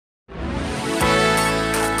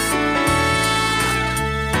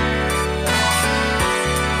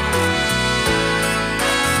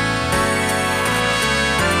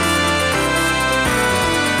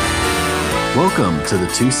to the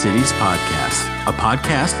Two Cities Podcast, a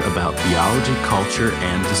podcast about theology, culture,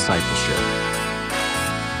 and discipleship.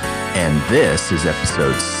 And this is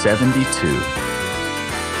episode 72.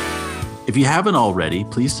 If you haven't already,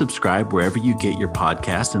 please subscribe wherever you get your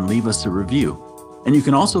podcast and leave us a review. And you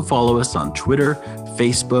can also follow us on Twitter,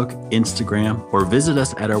 Facebook, Instagram, or visit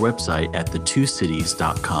us at our website at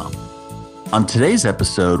thetwocities.com. On today's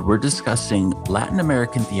episode, we're discussing Latin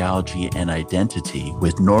American theology and identity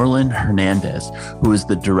with Norlin Hernandez, who is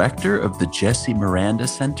the director of the Jesse Miranda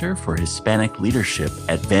Center for Hispanic Leadership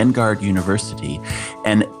at Vanguard University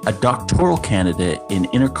and a doctoral candidate in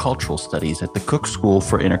intercultural studies at the Cook School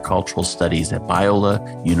for Intercultural Studies at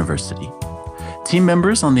Biola University. Team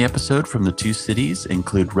members on the episode from the Two Cities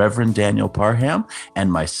include Reverend Daniel Parham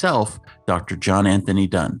and myself, Dr. John Anthony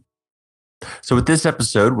Dunn. So with this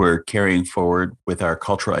episode, we're carrying forward with our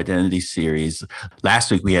cultural identity series. Last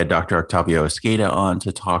week, we had Dr. Octavio Esqueda on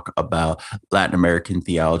to talk about Latin American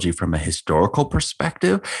theology from a historical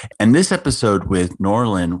perspective. And this episode with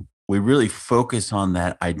Norlin, we really focus on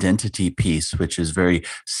that identity piece, which is very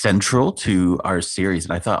central to our series.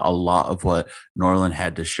 And I thought a lot of what Norlin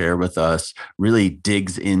had to share with us really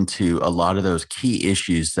digs into a lot of those key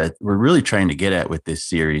issues that we're really trying to get at with this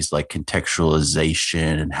series, like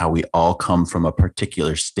contextualization and how we all come from a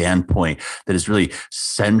particular standpoint that is really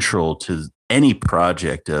central to any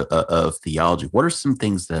project of theology. What are some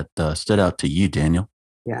things that stood out to you, Daniel?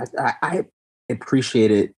 Yeah, I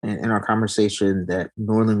appreciated in our conversation that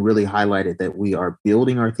Norlin really highlighted that we are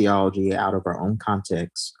building our theology out of our own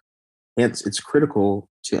context. Hence, it's critical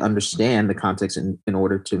to understand the context in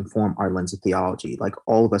order to inform our lens of theology. Like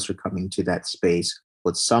all of us are coming to that space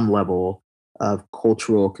with some level of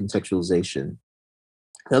cultural contextualization.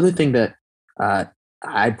 The other thing that I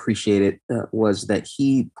appreciated was that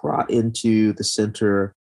he brought into the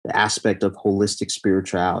center the aspect of holistic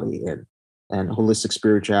spirituality. And holistic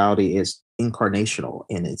spirituality is incarnational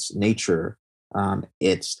in its nature.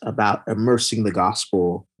 It's about immersing the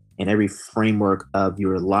gospel in every framework of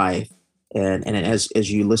your life. And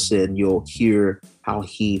as you listen, you'll hear how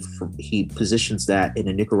he positions that in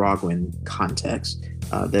a Nicaraguan context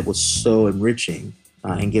that was so enriching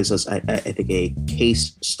and gives us, I think, a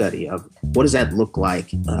case study of what does that look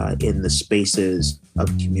like in the spaces of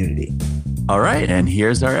community. All right, and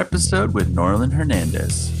here's our episode with Norlin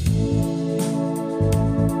Hernandez.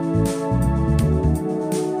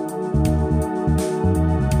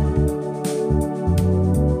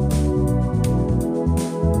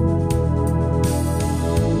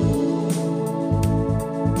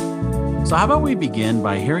 So how about we begin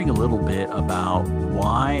by hearing a little bit about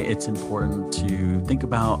why it's important to think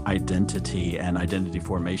about identity and identity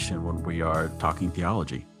formation when we are talking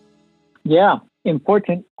theology? Yeah,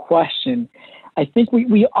 important question. I think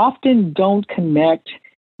we often don't connect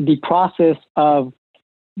the process of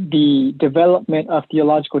the development of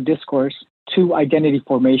theological discourse to identity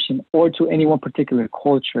formation or to any one particular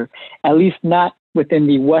culture, at least not within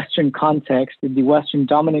the Western context, the Western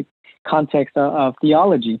dominant context of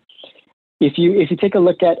theology. If you take a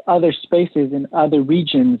look at other spaces in other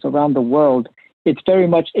regions around the world, it's very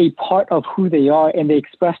much a part of who they are, and they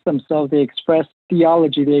express themselves, they express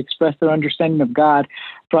theology, they express their understanding of God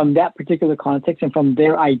from that particular context and from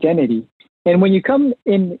their identity. And when you come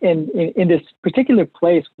in this particular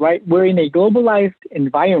place, right, we're in a globalized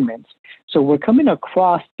environment. So we're coming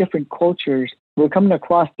across different cultures, we're coming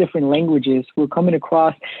across different languages, we're coming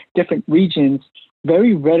across different regions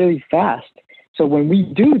very readily fast. So when we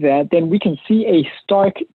do that, then we can see a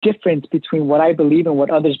stark difference between what I believe and what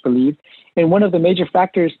others believe. And one of the major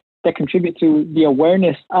factors that contribute to the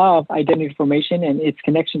awareness of identity formation and its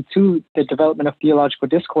connection to the development of theological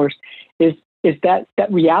discourse is that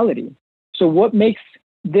reality. So what makes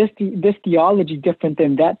this theology different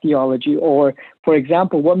than that theology? Or, for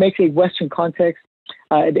example, what makes a Western context,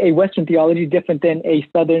 a Western theology different than a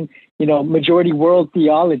Southern, majority world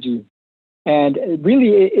theology? And really,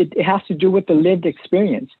 it has to do with the lived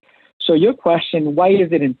experience. So your question, why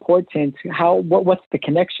is it important? What's the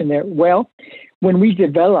connection there? Well, when we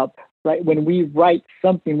develop, right, when we write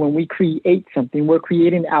something, when we create something, we're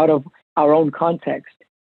creating out of our own context.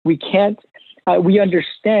 We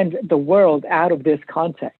understand the world out of this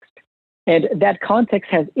context. And that context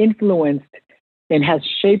has influenced and has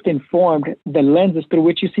shaped and formed the lenses through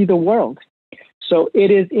which you see the world. So it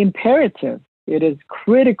is imperative, it is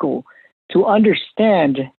critical to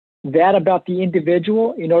understand that about the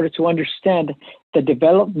individual in order to understand the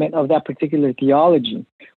development of that particular theology.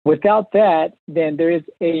 Without that, then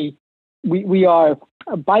we are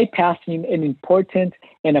bypassing an important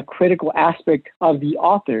and a critical aspect of the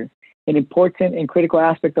author, an important and critical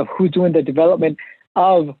aspect of who's doing the development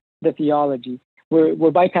of the theology. we're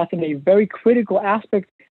bypassing a very critical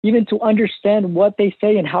aspect, even to understand what they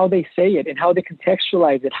say and how they say it and how they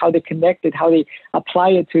contextualize it, how they connect it, how they apply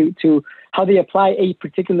it to how they apply a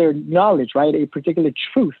particular knowledge, right? A particular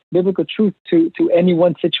truth, biblical truth to any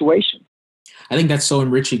one situation. I think that's so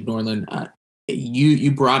enriching, Norland.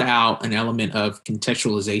 You brought out an element of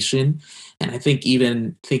contextualization. And I think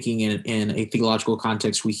even thinking in a theological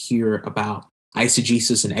context, we hear about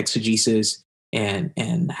eisegesis and exegesis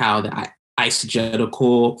and how the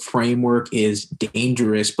eisegetical framework is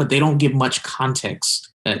dangerous, but they don't give much context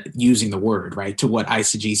using the word, right, to what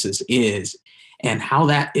eisegesis is and how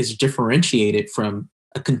that is differentiated from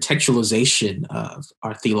a contextualization of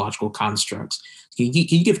our theological constructs. Can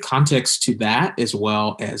you give context to that, as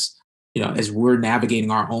well as, as we're navigating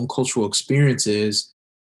our own cultural experiences,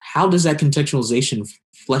 how does that contextualization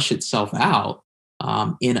flesh itself out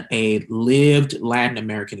in a lived Latin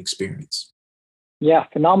American experience? Yeah,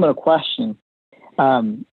 phenomenal question.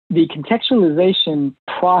 The contextualization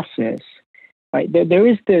process, right? There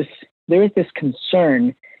is this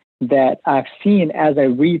concern that I've seen as I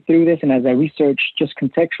read through this and as I research just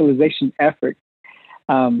contextualization efforts.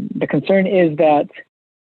 The concern is that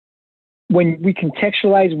when we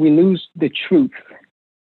contextualize, we lose the truth.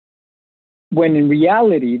 When in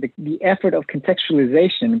reality, the effort of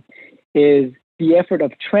contextualization is the effort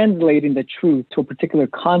of translating the truth to a particular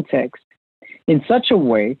context in such a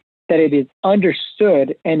way that it is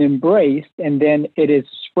understood and embraced, and then it is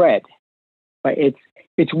spread. Right?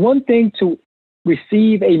 It's one thing to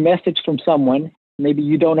receive a message from someone, maybe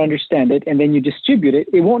you don't understand it, and then you distribute it.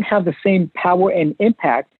 It won't have the same power and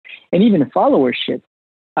impact and even followership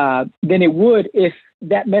than it would if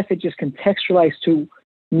that message is contextualized to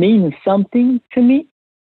mean something to me.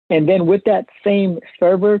 And then with that same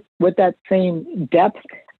fervor, with that same depth,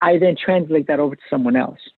 I then translate that over to someone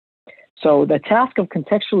else. So the task of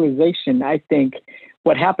contextualization, I think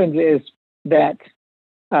what happens is that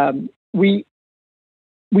we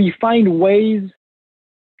find ways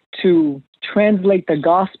to translate the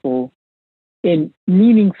gospel in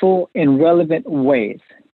meaningful and relevant ways.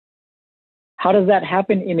 How does that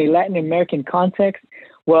happen in a Latin American context?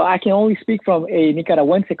 Well, I can only speak from a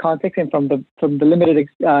Nicaraguense context and from the limited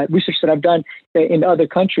research that I've done in other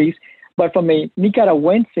countries. But from a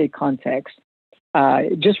Nicaraguense context,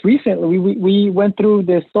 just recently we went through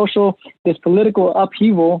this political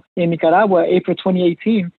upheaval in Nicaragua, April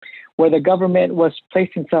 2018, where the government was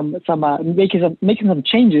placing making some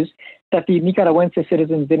changes that the Nicaraguense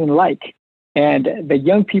citizens didn't like, and the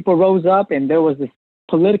young people rose up, and there was this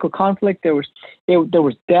political conflict. There was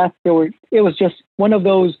death. It was just one of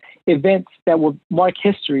those events that would mark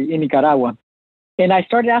history in Nicaragua. And I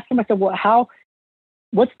started asking myself, well,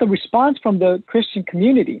 what's the response from the Christian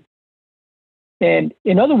community? And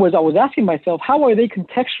in other words, I was asking myself, how are they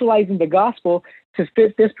contextualizing the gospel to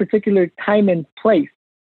fit this particular time and place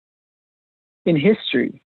in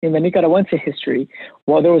history, in the Nicaraguense history?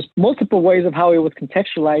 Well, there was multiple ways of how it was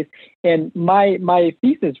contextualized. And my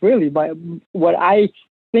thesis, really, what I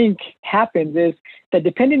think happens is that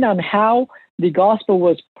depending on how the gospel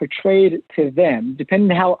was portrayed to them,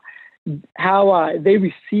 depending on how they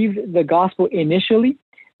received the gospel initially,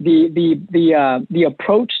 the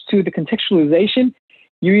approach to the contextualization,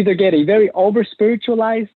 you either get a very over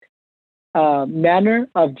spiritualized manner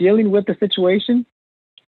of dealing with the situation,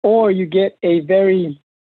 or you get a very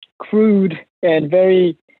crude and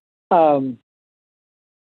very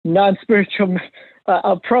non-spiritual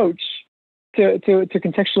approach to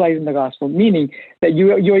contextualizing the gospel, meaning that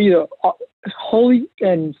you're either wholly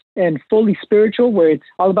and fully spiritual, where it's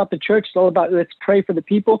all about the church, it's all about let's pray for the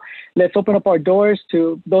people, let's open up our doors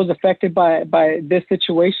to those affected by this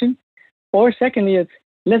situation, or secondly, it's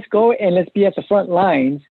let's go and let's be at the front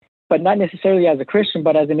lines, but not necessarily as a Christian,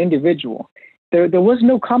 but as an individual. There was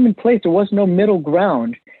no common place, there was no middle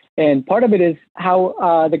ground, and part of it is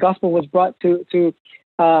how the gospel was brought to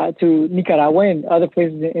Nicaragua and other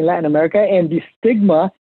places in Latin America, and the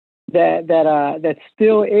stigma that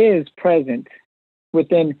still is present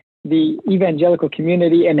within the evangelical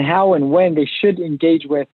community, and how and when they should engage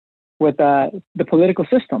with the political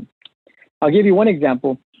system. I'll give you one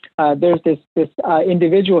example. There's this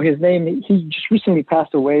individual. His name, he just recently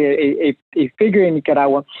passed away. A figure in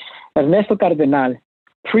Nicaragua, Ernesto Cardenal,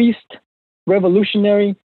 priest,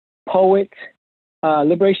 revolutionary, poet,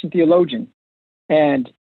 liberation theologian, and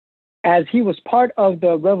as he was part of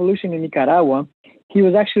the revolution in Nicaragua, he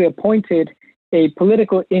was actually appointed in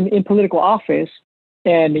political office,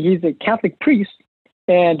 and he's a Catholic priest.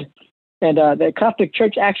 And the Catholic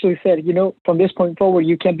Church actually said, from this point forward,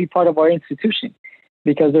 you can't be part of our institution,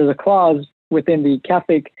 because there's a clause within the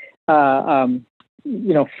Catholic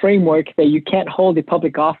framework that you can't hold a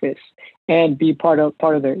public office and be part of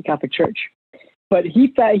the Catholic Church. But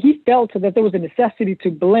he felt that there was a necessity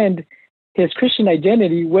to blend his Christian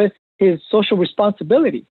identity with his social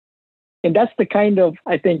responsibility. And that's the kind of,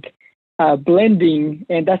 I think, blending,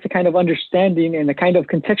 and that's the kind of understanding and the kind of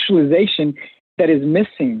contextualization that is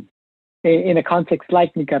missing in a context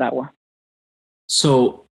like Nicaragua.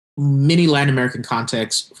 So many Latin American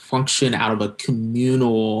contexts function out of a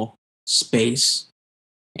communal space.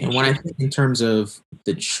 And when I think in terms of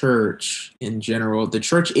the church in general, the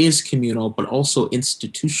church is communal, but also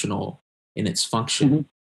institutional in its function. Mm-hmm.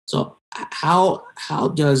 So how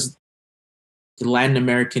does the Latin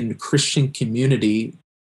American Christian community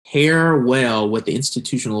pair well with the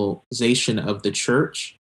institutionalization of the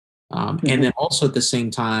church? Mm-hmm. And then also at the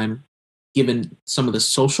same time, given some of the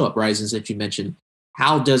social uprisings that you mentioned,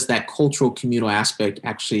 how does that cultural communal aspect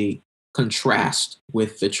actually contrast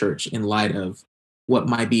with the church in light of what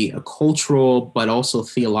might be a cultural but also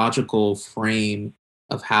theological frame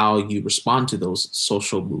of how you respond to those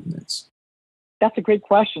social movements? That's a great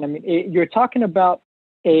question. I mean, you're talking about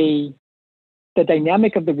the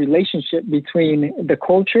dynamic of the relationship between the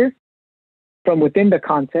culture from within the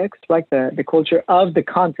context, like the culture of the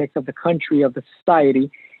context of the country, of the society,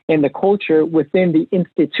 and the culture within the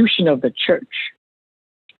institution of the church.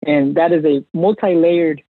 And that is a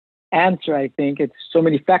multi-layered answer, I think. It's so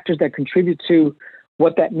many factors that contribute to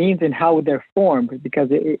what that means and how they're formed, because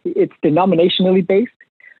it's denominationally based,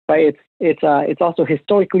 right? It's also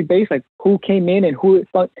historically based, like who came in and who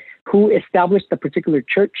established the particular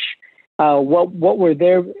church, what was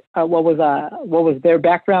their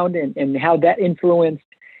background, and how that influenced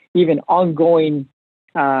even ongoing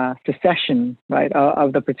secession, right,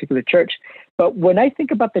 of the particular church. But when I think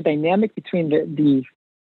about the dynamic between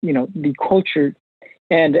the culture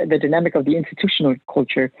and the dynamic of the institutional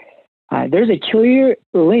culture, there's a clear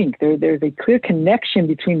link. There's a clear connection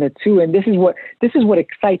between the two, and this is what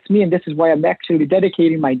excites me, and this is why I'm actually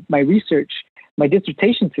dedicating my research, my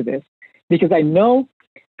dissertation to this, because I know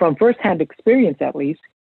from firsthand experience, at least,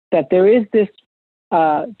 that there is this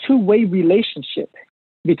two-way relationship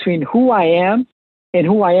between who I am and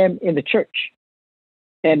who I am in the church,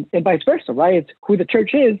 and vice versa, right? It's who the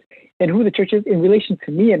church is and who the church is in relation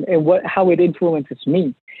to me, and how it influences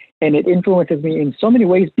me. And it influences me in so many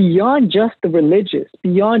ways beyond just the religious,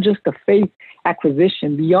 beyond just the faith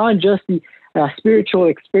acquisition, beyond just the spiritual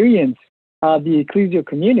experience of the ecclesial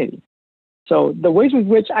community. So the ways with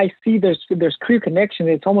which I see there's clear connection,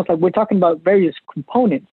 it's almost like we're talking about various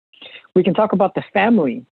components. We can talk about the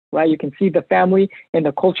family, right? You can see the family and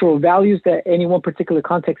the cultural values that any one particular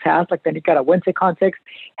context has, like the Nicaragüense context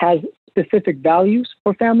has specific values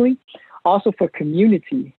for family, also for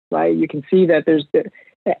community, right? You can see that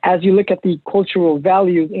as you look at the cultural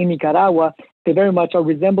values in Nicaragua, they very much are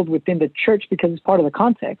resembled within the church because it's part of the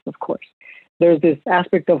context, of course. There's this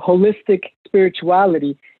aspect of holistic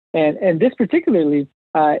spirituality, and this particularly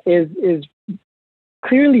is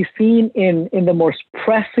clearly seen in the most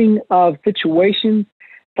pressing of situations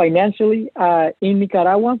financially in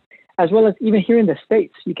Nicaragua, as well as even here in the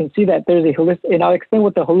States. You can see that there's a holistic, and I'll explain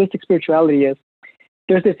what the holistic spirituality is.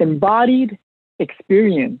 There's this embodied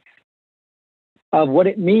experience of what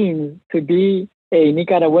it means to be a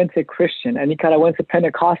Nicaragüense Christian, a Nicaragüense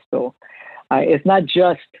Pentecostal. It's not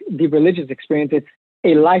just the religious experience, it's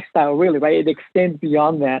a lifestyle, really, right? It extends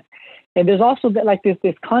beyond that. And there's also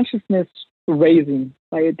this consciousness raising,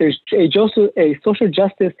 right? There's a social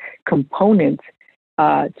justice component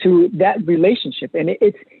to that relationship. And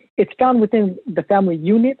it's found within the family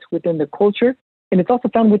unit, within the culture, and it's also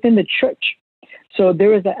found within the church. So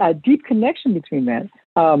there is a deep connection between that.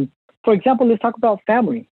 For example, let's talk about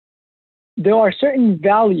family. There are certain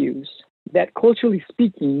values that, culturally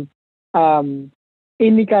speaking, in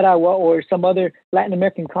Nicaragua or some other Latin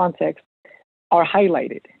American context, are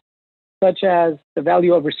highlighted, such as the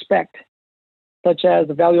value of respect, such as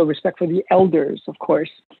the value of respect for the elders, of course,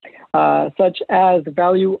 such as the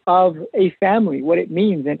value of a family, what it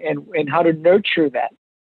means, and how to nurture that.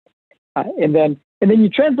 And then you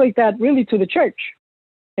translate that really to the church.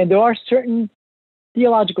 And there are certain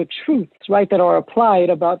theological truths, right, that are applied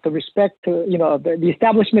about the respect to, the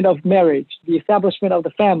establishment of marriage, the establishment of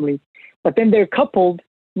the family. But then they're coupled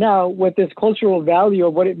now with this cultural value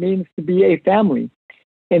of what it means to be a family.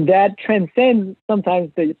 And that transcends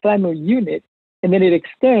sometimes the family unit, and then it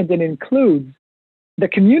extends and includes the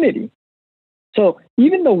community. So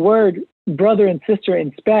even the word brother and sister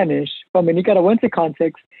in Spanish from a Nicaragüense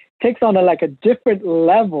context takes on a different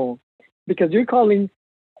level, because you're calling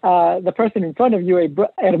the person in front of you a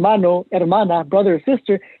hermano, hermana, brother or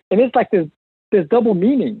sister, and it's like this double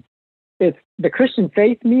meaning. it's the Christian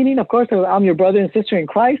faith meaning, of course, I'm your brother and sister in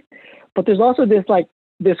Christ, but there's also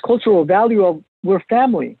this cultural value of we're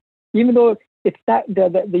family, even though it's that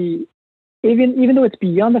even though it's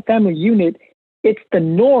beyond the family unit, it's the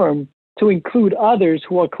norm to include others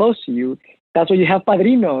who are close to you. That's why you have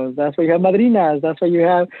padrinos. That's why you have madrinas. That's why you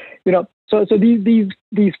have, so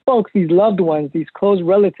these folks, these loved ones, these close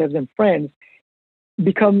relatives and friends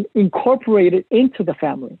become incorporated into the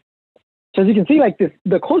family. So as you can see, like this,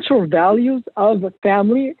 the cultural values of the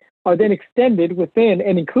family are then extended within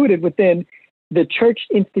and included within the church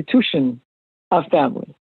institution of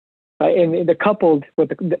family. Right? And the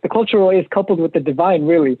cultural is coupled with the divine,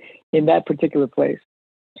 really, in that particular place.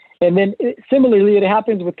 And then similarly, it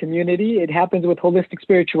happens with community. It happens with holistic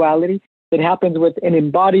spirituality. It happens with an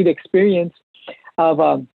embodied experience of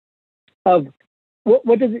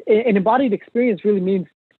what does an embodied experience really means?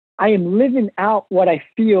 I am living out what I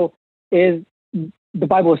feel is the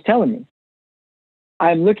Bible is telling me.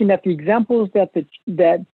 I'm looking at the examples that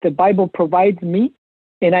the Bible provides me,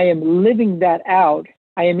 and I am living that out.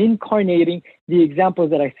 I am incarnating the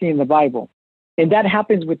examples that I see in the Bible. And that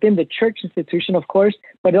happens within the church institution, of course,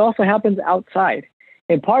 but it also happens outside.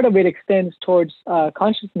 And part of it extends towards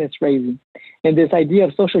consciousness raising and this idea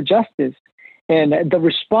of social justice and the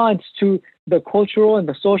response to the cultural and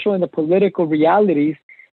the social and the political realities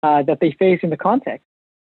that they face in the context.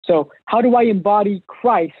 So how do I embody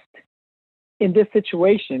Christ in this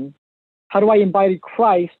situation? How do I embody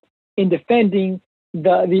Christ in defending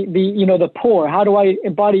the poor? How do I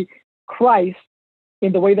embody Christ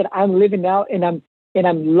in the way that I'm living out and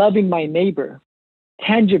I'm loving my neighbor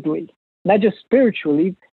tangibly, not just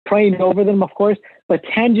spiritually, praying over them, of course, but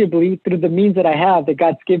tangibly through the means that I have that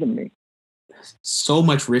God's given me. So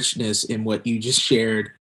much richness in what you just shared.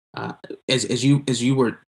 As you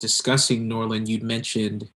were discussing, Norland, you'd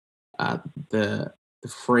mentioned the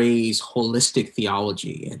phrase holistic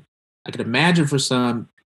theology, and I could imagine for some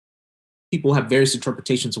people have various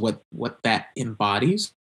interpretations of what that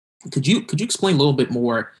embodies. Could you explain a little bit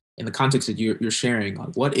more in the context that you're sharing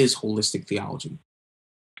on what is holistic theology?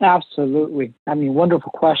 Absolutely. I mean,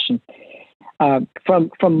 wonderful question.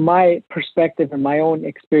 From my perspective and my own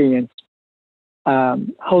experience,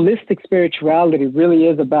 holistic spirituality really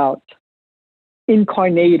is about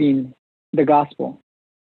incarnating the gospel.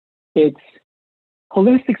 It's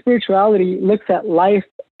holistic spirituality looks at life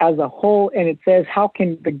as a whole, and it says, how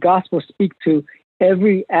can the gospel speak to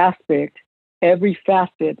every aspect, every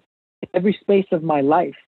facet, every space of my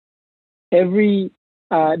life, the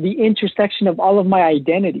intersection of all of my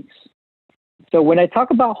identities. So when I talk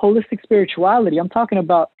about holistic spirituality, I'm talking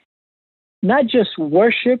about not just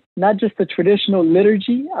worship, not just the traditional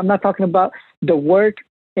liturgy. I'm not talking about the work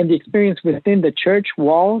and the experience within the church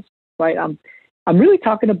walls, right? I'm really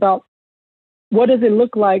talking about what does it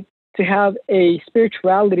look like to have a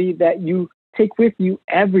spirituality that you take with you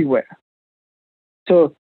everywhere.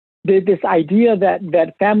 So this idea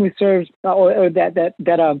that family serves, or that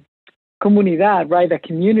comunidad, right, that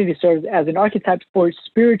community serves as an archetype for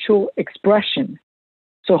spiritual expression.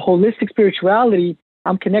 So holistic spirituality,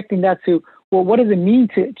 I'm connecting that to, well, what does it mean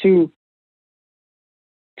to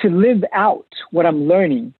live out what I'm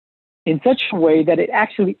learning in such a way that it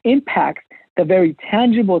actually impacts the very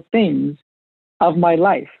tangible things of my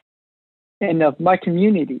life and of my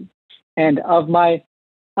community and of my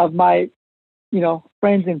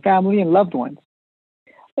friends and family and loved ones.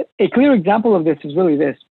 A clear example of this is really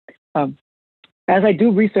this. As I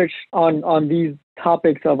do research on these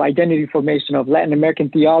topics of identity formation of Latin American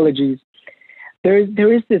theologies, there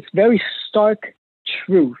is this very stark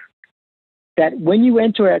truth that when you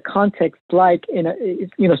enter a context like in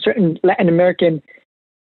a certain Latin American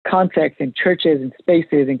context in churches and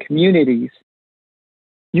spaces and communities,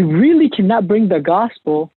 you really cannot bring the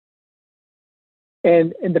gospel,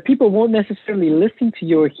 and the people won't necessarily listen to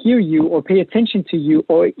you or hear you or pay attention to you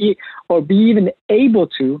or be even able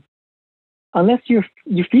to unless you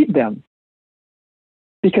feed them.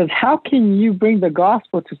 Because how can you bring the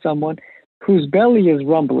gospel to someone whose belly is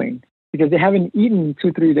rumbling because they haven't eaten in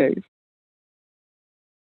 2-3 days?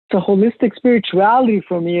 So holistic spirituality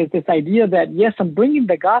for me is this idea that, yes, I'm bringing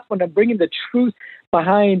the gospel and I'm bringing the truth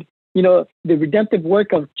behind, the redemptive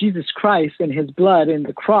work of Jesus Christ and his blood and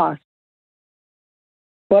the cross,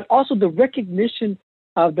 but also the recognition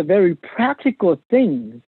of the very practical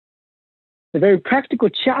things, the very practical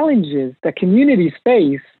challenges that communities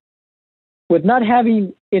face with not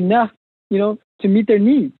having enough, to meet their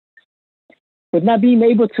needs, with not being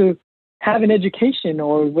able to have an education,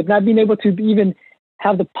 or with not being able to even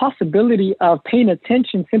have the possibility of paying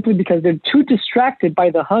attention simply because they're too distracted by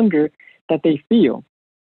the hunger that they feel.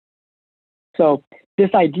 So this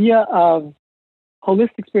idea of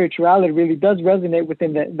holistic spirituality really does resonate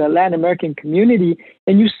within the Latin American community,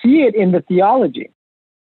 and you see it in the theology.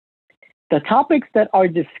 The topics that are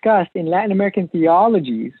discussed in Latin American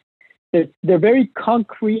theologies, they're very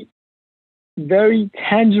concrete, very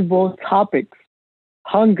tangible topics: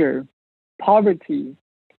 hunger, poverty,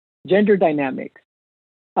 gender dynamics,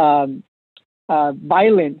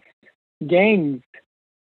 violence, gangs,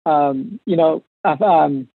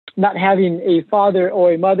 not having a father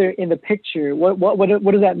or a mother in the picture. What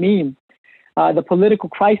does that mean? The political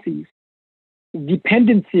crises,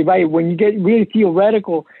 dependency, right? When you get really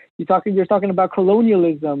theoretical, you're talking about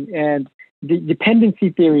colonialism and the dependency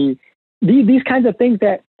theory. These kinds of things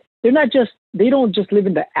that they don't just live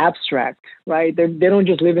in the abstract, right? They don't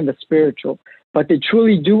just live in the spiritual, but they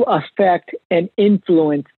truly do affect and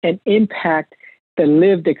influence and impact the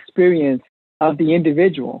lived experience of the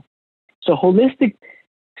individual. So holistic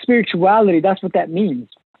spirituality, that's what that means.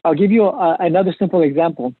 I'll give you another simple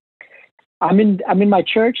example. I'm in my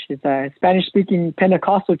church. It's a Spanish-speaking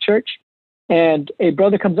Pentecostal church, and a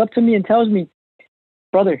brother comes up to me and tells me,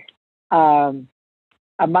 "Brother, my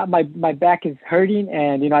back is hurting,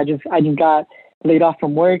 and I just got laid off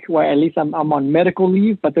from work. Where at least I'm on medical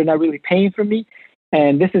leave, but they're not really paying for me.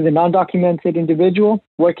 And this is a non-documented individual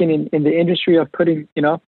working in the industry of putting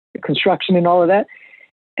construction and all of that.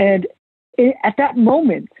 And at that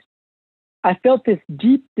moment, I felt this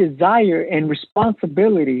deep desire and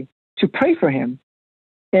responsibility to pray for him.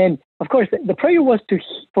 And of course, the prayer was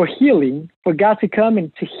for healing, for God to come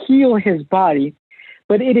and to heal his body,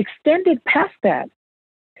 but it extended past that.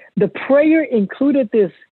 The prayer included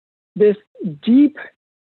this deep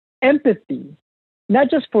empathy, not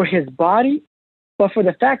just for his body, but for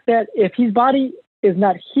the fact that if his body is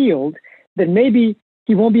not healed, then maybe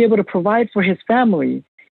he won't be able to provide for his family.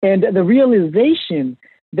 And the realization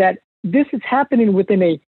that this is happening within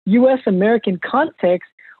a U.S. American context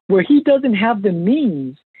where he doesn't have the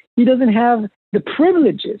means, he doesn't have the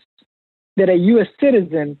privileges that a U.S.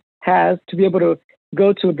 citizen has to be able to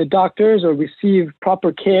go to the doctors or receive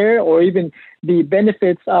proper care or even the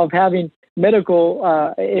benefits of having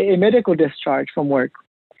a medical discharge from work.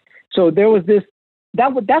 So there was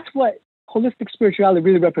that's what holistic spirituality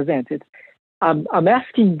really represents. I'm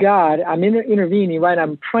asking God, I'm intervening, right?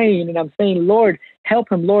 I'm praying and I'm saying, Lord,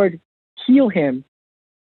 help him, Lord, heal him.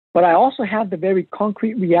 But I also have the very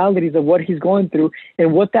concrete realities of what he's going through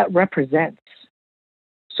and what that represents.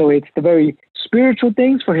 So it's the very spiritual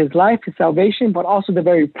things for his life, his salvation, but also the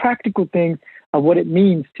very practical things of what it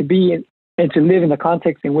means to be and to live in the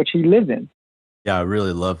context in which he lives in. Yeah, I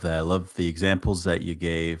really love that. I love the examples that you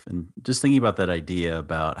gave, and just thinking about that idea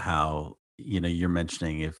about how, you're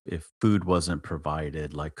mentioning if food wasn't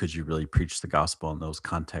provided, like, could you really preach the gospel in those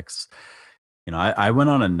contexts? I went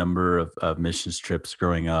on a number of missions trips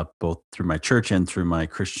growing up, both through my church and through my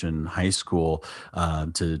Christian high school,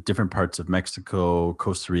 to different parts of Mexico,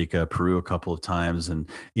 Costa Rica, Peru a couple of times, and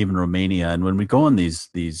even Romania. And when we go on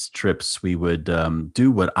these trips, we would do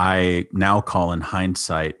what I now call, in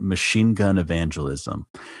hindsight, machine gun evangelism.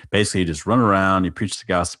 Basically, you just run around, you preach the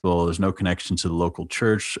gospel. There's no connection to the local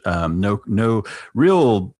church, no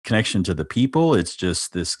real connection to the people. It's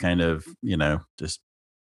just this kind of, just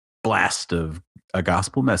blast of a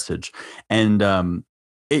gospel message. And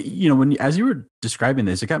as you were describing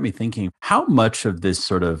this, it got me thinking, how much of this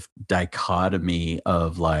sort of dichotomy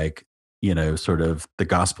of sort of the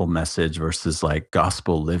gospel message versus like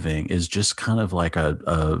gospel living is just kind of like it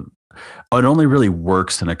only really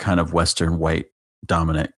works in a kind of Western white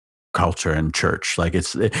dominant culture and church. Like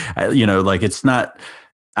it's not.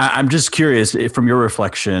 I'm just curious, from your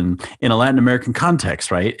reflection, in a Latin American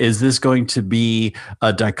context, right? Is this going to be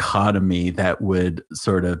a dichotomy that would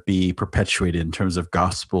sort of be perpetuated in terms of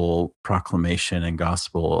gospel proclamation and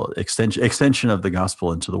gospel extension of the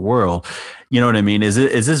gospel into the world? You know what I mean? Is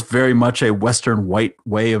this very much a Western white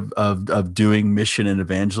way of doing mission and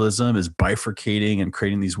evangelism, is bifurcating and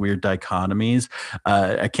creating these weird dichotomies?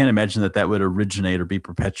 I can't imagine that would originate or be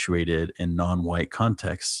perpetuated in non-white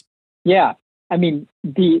contexts. Yeah. I mean,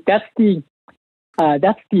 that's the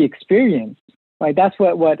experience, right? That's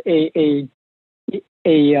what an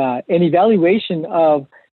evaluation of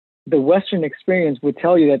the Western experience would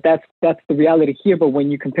tell you, that's the reality here. But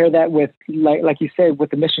when you compare that with, like you said,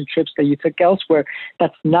 with the mission trips that you took elsewhere,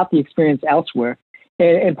 that's not the experience elsewhere.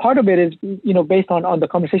 And part of it is, based on the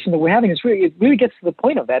conversation that we're having, it really gets to the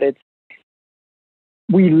point of that.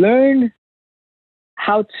 We learn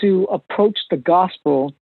how to approach the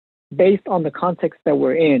gospel based on the context that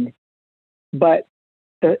we're in. But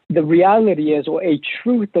the reality is, or a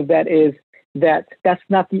truth of that is, that's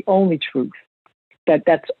not the only truth.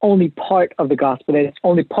 that's only part of the gospel, that it's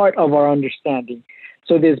only part of our understanding.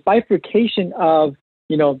 So this bifurcation of,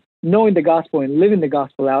 knowing the gospel and living the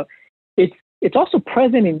gospel out, it's also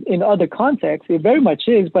present in other contexts. It very much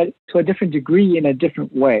is, but to a different degree in a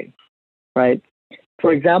different way, right?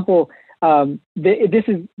 For example, this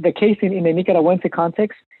is the case in a Nicaraguense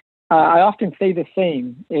context. I often say the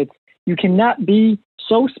same. It's, you cannot be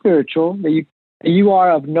so spiritual that you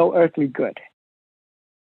are of no earthly good.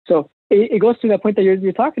 So it goes to that point that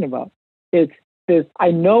you're talking about. It's this,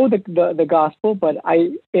 I know the gospel,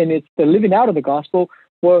 and it's the living out of the gospel.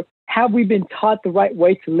 Or have we been taught the right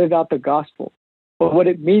way to live out the gospel, or what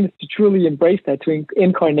it means to truly embrace that, to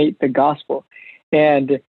incarnate the gospel?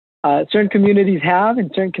 And certain communities have,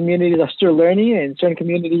 and certain communities are still learning, and certain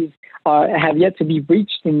communities have yet to be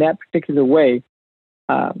reached in that particular way.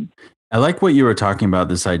 I like what you were talking about,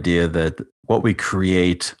 this idea that what we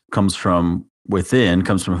create comes from within,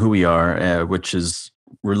 comes from who we are, which is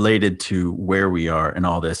related to where we are and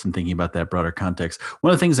all this, and thinking about that broader context.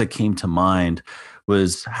 One of the things that came to mind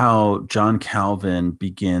was how John Calvin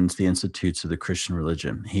begins the Institutes of the Christian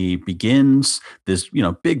Religion. He begins this,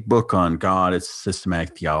 big book on God. It's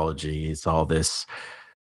systematic theology. It's all this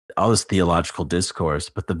theological discourse.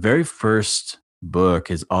 But the very first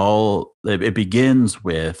book it begins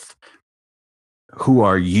with, who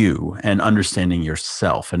are you, and understanding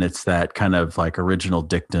yourself. And it's that kind of like original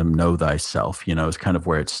dictum, know thyself, is kind of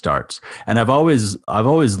where it starts. And I've always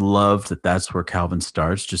loved that that's where Calvin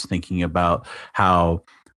starts, just thinking about how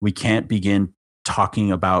we can't begin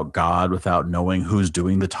talking about God without knowing who's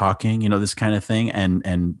doing the talking, this kind of thing.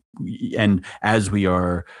 And as we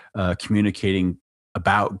are communicating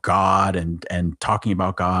about God and talking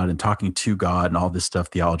about God and talking to God and all this stuff,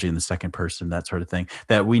 theology in the second person, that sort of thing,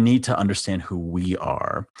 that we need to understand who we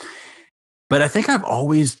are. But I think I've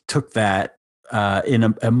always took that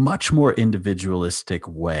in a much more individualistic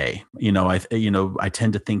way. I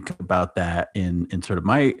tend to think about that in sort of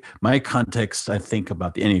my context. I think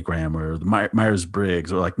about the Enneagram or the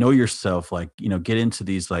Myers-Briggs, or like know yourself, like, get into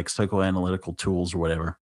these like psychoanalytical tools or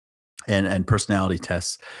whatever, and personality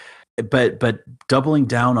tests. But doubling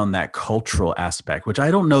down on that cultural aspect, which I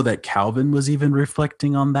don't know that Calvin was even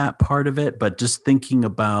reflecting on that part of it, but just thinking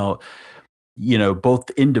about, both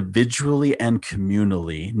individually and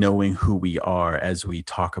communally, knowing who we are as we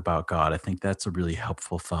talk about God. I think that's a really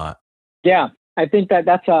helpful thought. Yeah, I think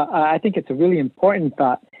I think it's a really important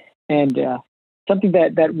thought, and something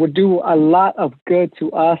that would do a lot of good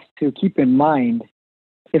to us to keep in mind,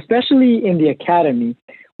 especially in the academy.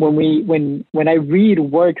 When I read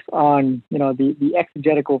works on the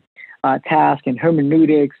exegetical task and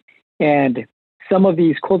hermeneutics, and some of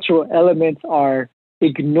these cultural elements are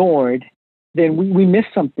ignored, then we miss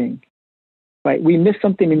something, right? We miss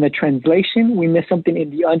something in the translation, we miss something in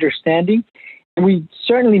the understanding, and we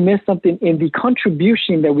certainly miss something in the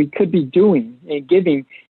contribution that we could be doing and giving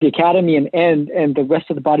the academy and the rest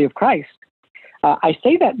of the body of Christ. I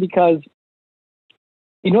say that because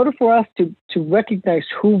in order for us to recognize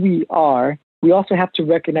who we are, we also have to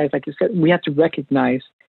recognize, like you said, we have to recognize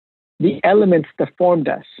the elements that formed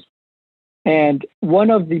us. And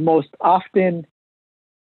one of the most often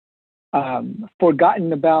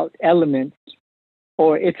forgotten about elements,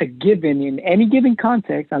 or it's a given in any given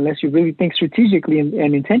context, unless you really think strategically and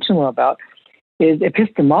intentional about, is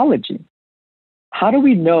epistemology. How do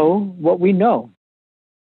we know what we know?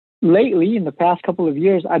 Lately, in the past couple of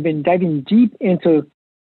years, I've been diving deep into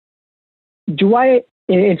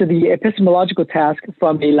the epistemological task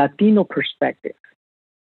from a Latino perspective.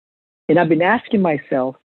 And I've been asking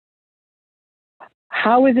myself,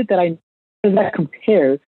 how is it that does that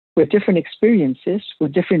compare with different experiences,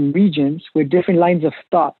 with different regions, with different lines of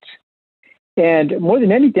thought? And more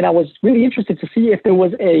than anything, I was really interested to see if there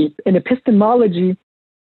was an epistemology,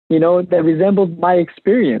 that resembled my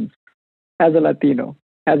experience as a Latino,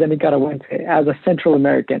 as a Nicaraguense, as a Central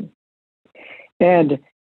American. And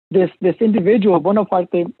this individual,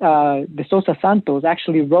 Bonaparte de Sousa Santos,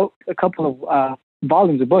 actually wrote a couple of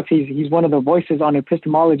volumes of books. He's one of the voices on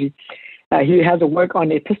epistemology. He has a work on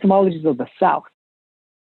epistemologies of the South.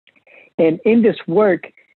 And in this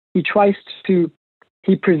work, he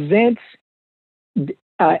presents,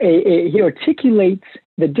 he articulates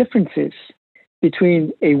the differences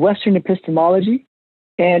between a Western epistemology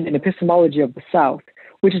and an epistemology of the South,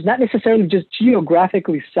 which is not necessarily just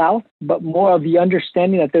geographically South, but more of the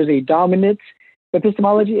understanding that there's a dominant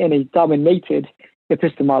epistemology and a dominated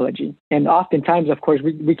epistemology. And oftentimes, of course,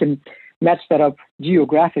 we can match that up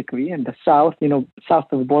geographically, and the South, south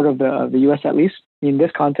of the border of the U.S., at least in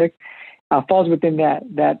this context, falls within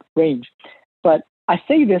that range. But I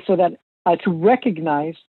say this so that to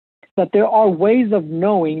recognize that there are ways of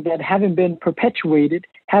knowing that haven't been perpetuated,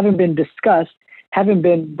 haven't been discussed, haven't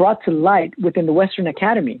been brought to light within the Western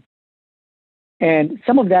Academy. And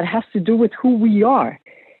some of that has to do with who we are.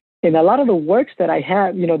 In a lot of the works that I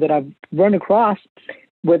have, that I've run across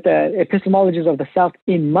with the epistemologists of the South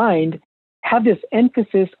in mind, have this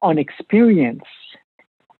emphasis on experience,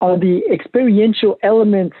 on the experiential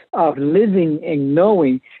elements of living and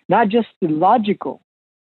knowing, not just the logical,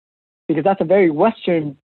 because that's a very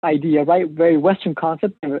Western idea, right? Very Western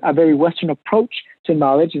concept, a very Western approach to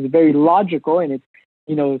knowledge. It's very logical and it's,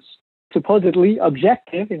 supposedly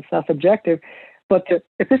objective. It's not subjective. But the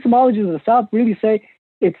epistemologists of the South really say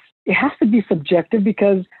it has to be subjective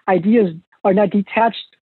because ideas are not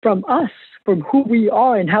detached from us, from who we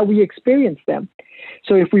are and how we experience them.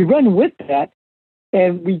 So if we run with that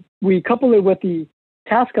and we couple it with the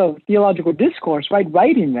task of theological discourse, right,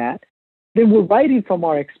 writing that, then we're writing from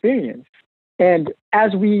our experience. And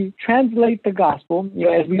as we translate the gospel,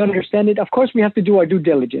 as we understand it, of course, we have to do our due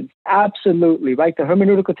diligence. Absolutely, right? The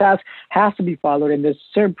hermeneutical task has to be followed, and there's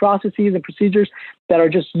certain processes and procedures that are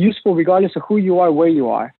just useful regardless of who you are, where you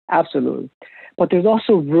are. Absolutely. But there's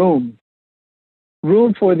also room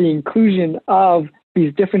for the inclusion of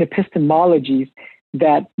these different epistemologies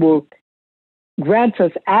that will grant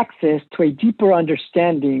us access to a deeper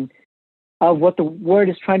understanding of what the Word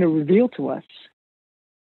is trying to reveal to us.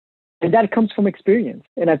 And that comes from experience.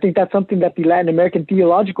 And I think that's something that the Latin American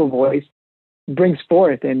theological voice brings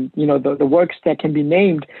forth. And, the works that can be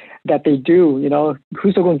named that they do,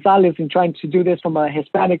 Justo Gonzalez in trying to do this from a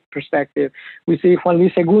Hispanic perspective. We see Juan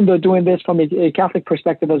Luis II doing this from a Catholic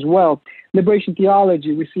perspective as well. Liberation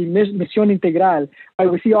theology, we see Misión Integral,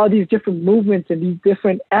 right? We see all these different movements and these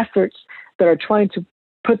different efforts that are trying to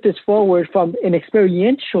put this forward from an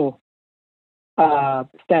experiential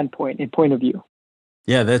standpoint and point of view.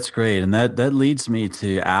 Yeah, that's great. And that leads me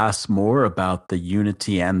to ask more about the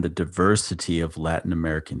unity and the diversity of Latin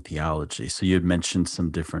American theology. So you had mentioned some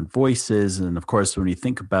different voices. And of course, when you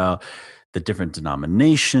think about the different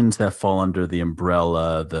denominations that fall under the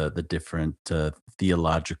umbrella, the different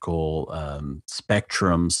theological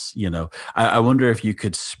spectrums, I wonder if you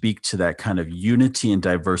could speak to that kind of unity and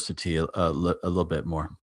diversity a little bit more.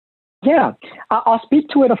 Yeah, I'll speak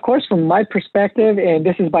to it, of course, from my perspective, and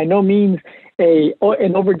this is by no means an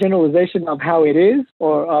overgeneralization of how it is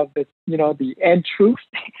or of the end truth,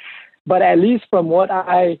 but at least from what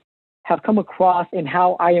I have come across and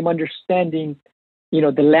how I am understanding,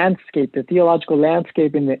 the landscape, the theological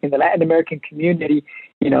landscape in the Latin American community,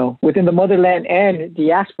 within the motherland and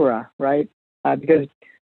diaspora, right? Because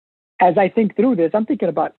as I think through this, I'm thinking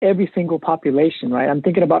about every single population, right? I'm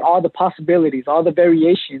thinking about all the possibilities, all the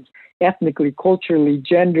variations, ethnically, culturally,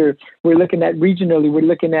 gender. We're looking at regionally. We're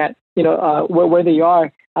looking at, where they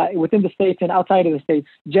are within the states and outside of the states,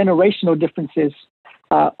 generational differences.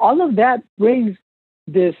 All of that brings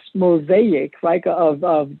this mosaic, right,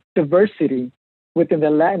 of diversity within the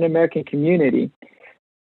Latin American community.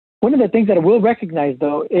 One of the things that I will recognize,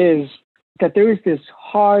 though, is that there is this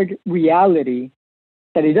hard reality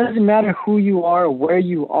that it doesn't matter who you are or where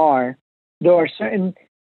you are, there are certain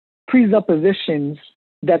presuppositions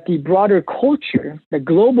that the broader culture, the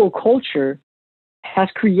global culture, has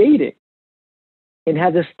created and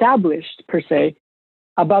has established, per se,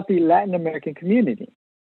 about the Latin American community.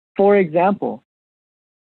 For example,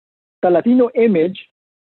 the Latino image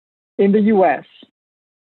in the U.S.,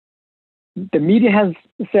 the media has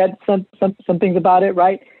said some things about it,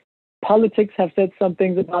 right? Politics have said some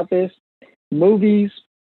things about this. Movies,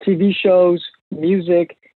 TV shows,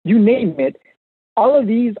 music, you name it. All of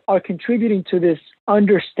these are contributing to this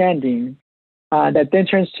understanding that then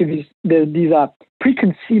turns to these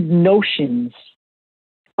preconceived notions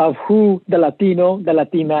of who the Latino, the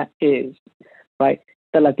Latina is, right?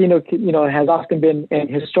 The Latino, has often been, and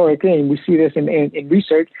historically, and we see this in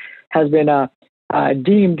research, has been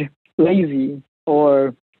deemed lazy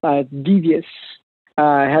or devious,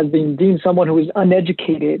 has been deemed someone who is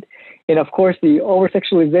uneducated. And of course, the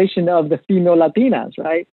over-sexualization of the female Latinas,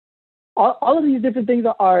 right? All of these different things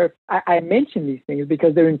are, I mention these things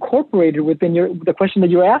because they're incorporated within the question that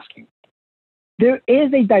you're asking. There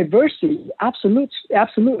is a diversity,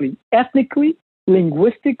 absolutely, ethnically,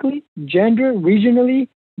 linguistically, gender, regionally,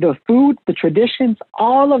 the food, the traditions,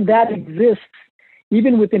 all of that exists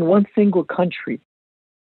even within one single country,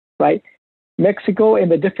 right? Mexico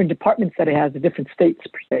and the different departments that it has, the different states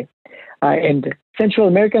per se, and Central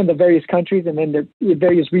America and the various countries, and then the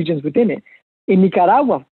various regions within it. In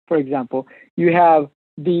Nicaragua, for example, you have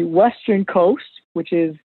the Western Coast, which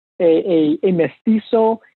is a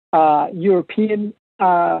mestizo European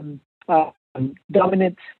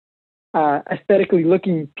dominant aesthetically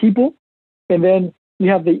looking people. And then you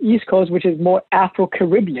have the East Coast, which is more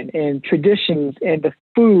Afro-Caribbean and traditions and the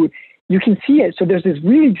food. You can see it. So there's this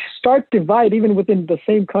really stark divide even within the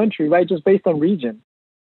same country, right? Just based on region.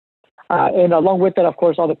 And along with that, of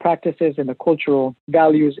course, all the practices and the cultural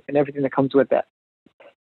values and everything that comes with that.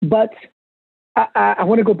 But I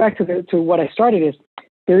want to go back to what I started is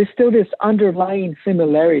there is still this underlying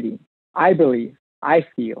similarity, I believe, I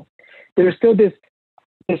feel. There's still this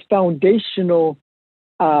foundational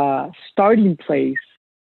starting place,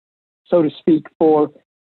 so to speak, for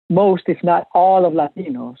most, if not all of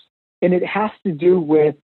Latinos. And it has to do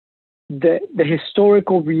with the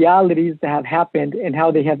historical realities that have happened and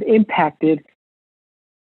how they have impacted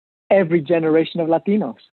every generation of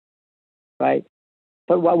Latinos, right?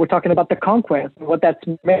 But what we're talking about the conquest, what that's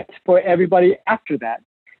meant for everybody after that.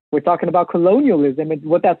 We're talking about colonialism and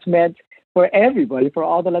what that's meant for everybody, for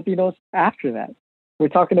all the Latinos after that. We're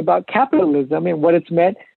talking about capitalism and what it's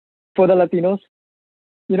meant for the Latinos,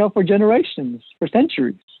 for generations, for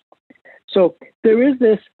centuries. So there is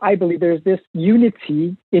this, I believe, there's this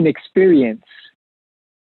unity in experience.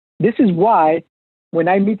 This is why when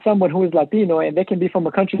I meet someone who is Latino, and they can be from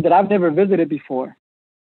a country that I've never visited before,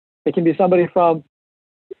 they can be somebody from,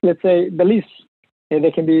 let's say, Belize, and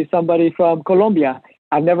they can be somebody from Colombia.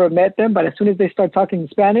 I've never met them, but as soon as they start talking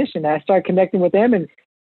Spanish and I start connecting with them, and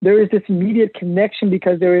there is this immediate connection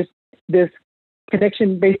because there is this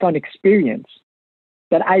connection based on experience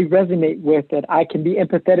that I resonate with, that I can be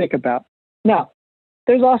empathetic about. Now,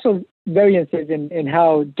 there's also variances in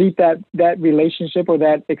how deep that relationship or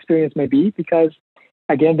that experience may be, because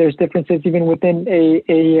again, there's differences even within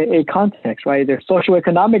a context, right? There's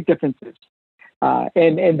socioeconomic differences,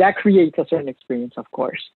 and that creates a certain experience, of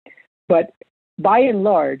course. But by and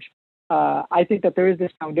large, I think that there is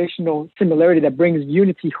this foundational similarity that brings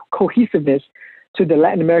unity, cohesiveness to the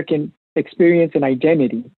Latin American experience and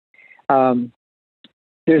identity.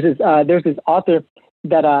 There's this author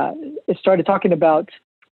that started talking about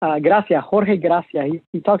Gracia, Jorge Gracia.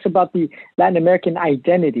 He talks about the Latin American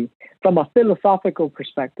identity from a philosophical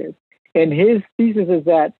perspective. And his thesis is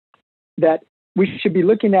that we should be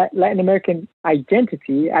looking at Latin American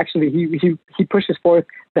identity. Actually, he pushes forth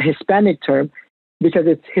the Hispanic term because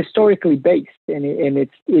it's historically based and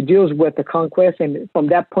it deals with the conquest. And from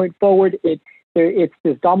that point forward, it's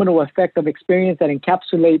this domino effect of experience that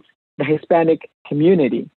encapsulates the Hispanic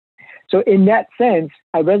community. So in that sense,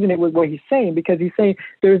 I resonate with what he's saying, because he's saying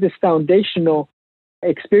there's this foundational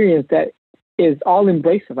experience that is all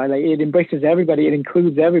embracive. Like, it embraces everybody. It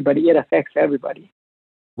includes everybody. It affects everybody.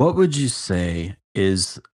 What would you say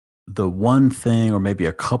is the one thing or maybe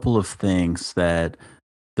a couple of things that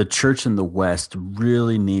the church in the West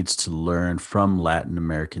really needs to learn from Latin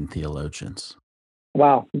American theologians?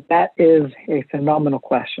 Wow, that is a phenomenal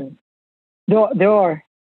question. There are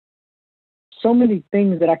so many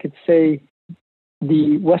things that I could say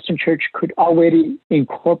the Western Church could already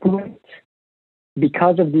incorporate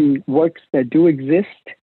because of the works that do exist.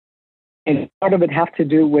 And part of it has to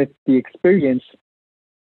do with the experience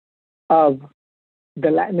of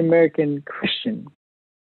the Latin American Christian.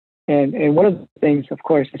 And one of the things, of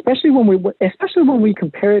course, especially when we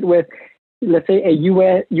compare it with, let's say, a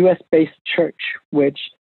U.S.-based church, which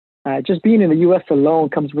just being in the U.S. alone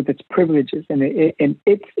comes with its privileges and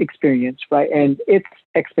its experience, right, and its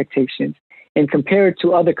expectations. And compared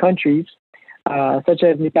to other countries, such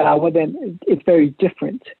as Nicaragua, then it's very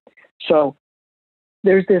different. So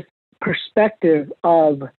there's this perspective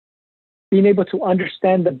of being able to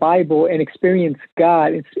understand the Bible and experience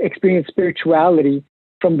God, experience spirituality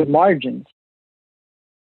from the margins,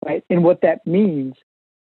 right? And what that means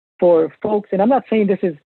for folks, and I'm not saying this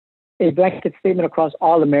is a blanket statement across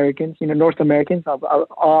all Americans, North Americans,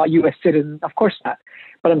 all U.S. citizens, of course not.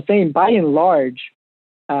 But I'm saying by and large,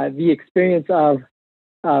 the experience of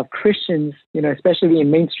Christians, especially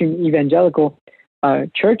in mainstream evangelical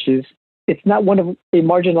churches, it's not one of a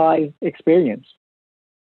marginalized experience,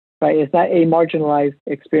 right? It's not a marginalized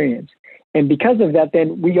experience. And because of that,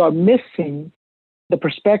 then we are missing the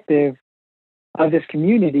perspective of this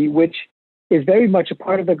community, which is very much a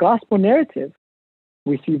part of the gospel narrative.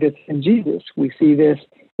 We see this in Jesus. We see this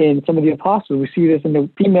in some of the apostles. We see this in the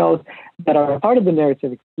females that are a part of the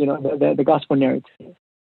narrative, the gospel narrative.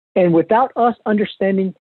 And without us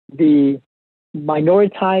understanding the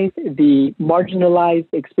minoritized, the marginalized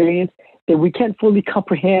experience, then we can't fully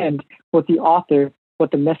comprehend what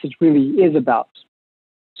the message really is about.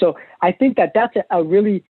 So I think that that's a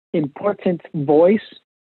really important voice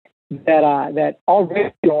that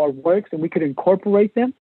already are works, and we could incorporate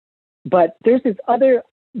them. But there's this other,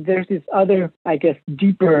 I guess,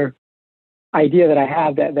 deeper idea that I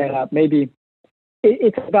have that maybe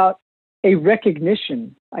it's about a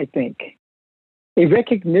recognition, I think, a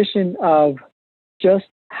recognition of just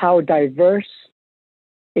how diverse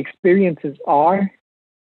experiences are.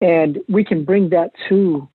 And we can bring that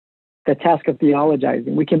to the task of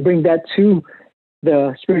theologizing. We can bring that to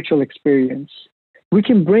the spiritual experience. We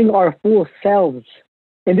can bring our full selves.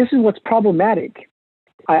 And this is what's problematic.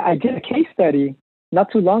 I did a case study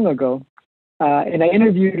not too long ago, and I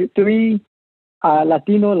interviewed 3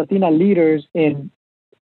 Latina leaders in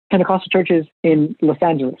Pentecostal churches in Los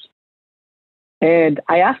Angeles. And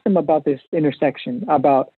I asked them about this intersection,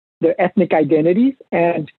 about their ethnic identities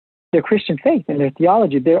and their Christian faith and their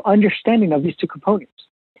theology, their understanding of these 2 components.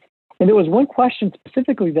 And there was one question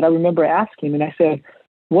specifically that I remember asking, and I said,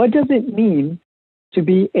 what does it mean to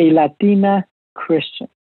be a Latina Christian?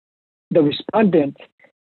 The respondent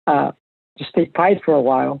just stayed quiet for a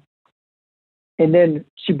while. And then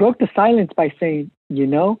she broke the silence by saying,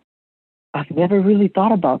 I've never really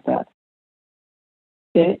thought about that.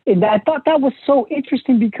 And I thought that was so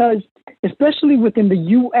interesting because, especially within the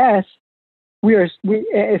U.S.,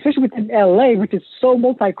 especially within LA, which is so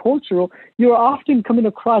multicultural, you're often coming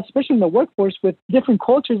across, especially in the workforce, with different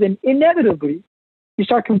cultures, and inevitably you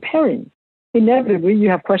start comparing. Inevitably, you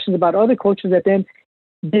have questions about other cultures that then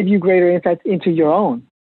give you greater insights into your own.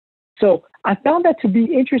 So I found that to be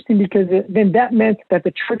interesting because then that meant that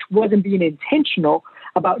the church wasn't being intentional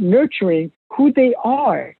about nurturing who they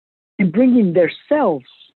are and bringing their selves,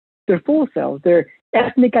 their full selves, their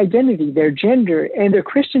ethnic identity, their gender, and their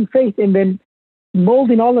Christian faith, and then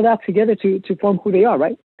molding all of that together to form who they are,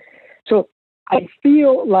 right? So I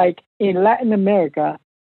feel like in Latin America,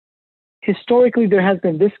 historically, there has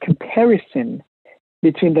been this comparison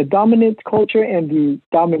between the dominant culture and the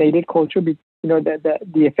dominated culture, the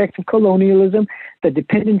effects of colonialism, the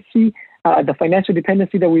dependency, the financial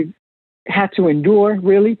dependency that we've had to endure,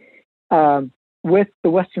 really, with the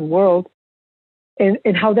Western world,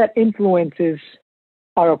 and how that influences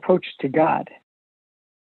our approach to God.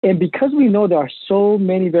 And because we know there are so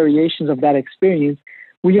many variations of that experience,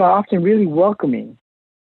 we are often really welcoming.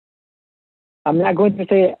 I'm not going to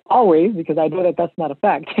say always, because I know that that's not a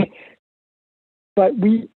fact, but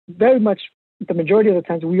we very much, the majority of the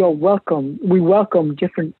times, we welcome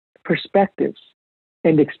different perspectives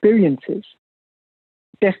and experiences.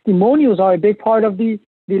 Testimonials are a big part of the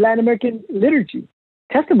Latin American liturgy,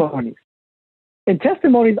 testimonies. And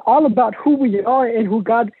testimonies all about who we are and who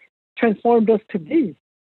God transformed us to be.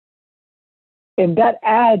 And that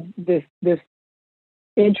adds this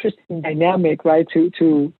interesting dynamic, right,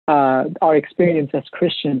 to our experience as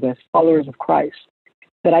Christians, as followers of Christ.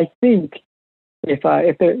 That I think if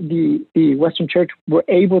the Western Church were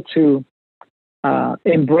able to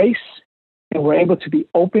embrace and were able to be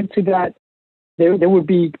open to that, there would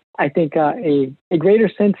be, I think, a greater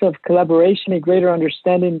sense of collaboration, a greater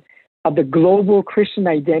understanding of the global Christian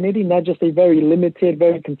identity, not just a very limited,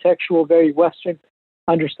 very contextual, very Western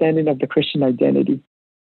understanding of the Christian identity.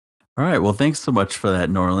 All right. Well, thanks so much for that,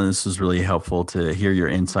 Norlin. This was really helpful to hear your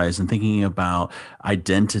insights and thinking about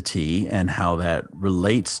identity and how that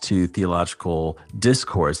relates to theological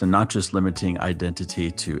discourse, and not just limiting identity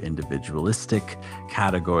to individualistic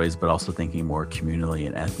categories, but also thinking more communally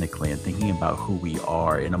and ethnically, and thinking about who we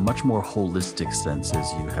are in a much more holistic sense,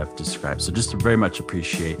 as you have described. So just very much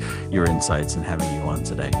appreciate your insights and having you on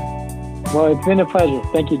today. Well, it's been a pleasure.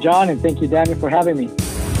 Thank you, John, and thank you, Daniel, for having me.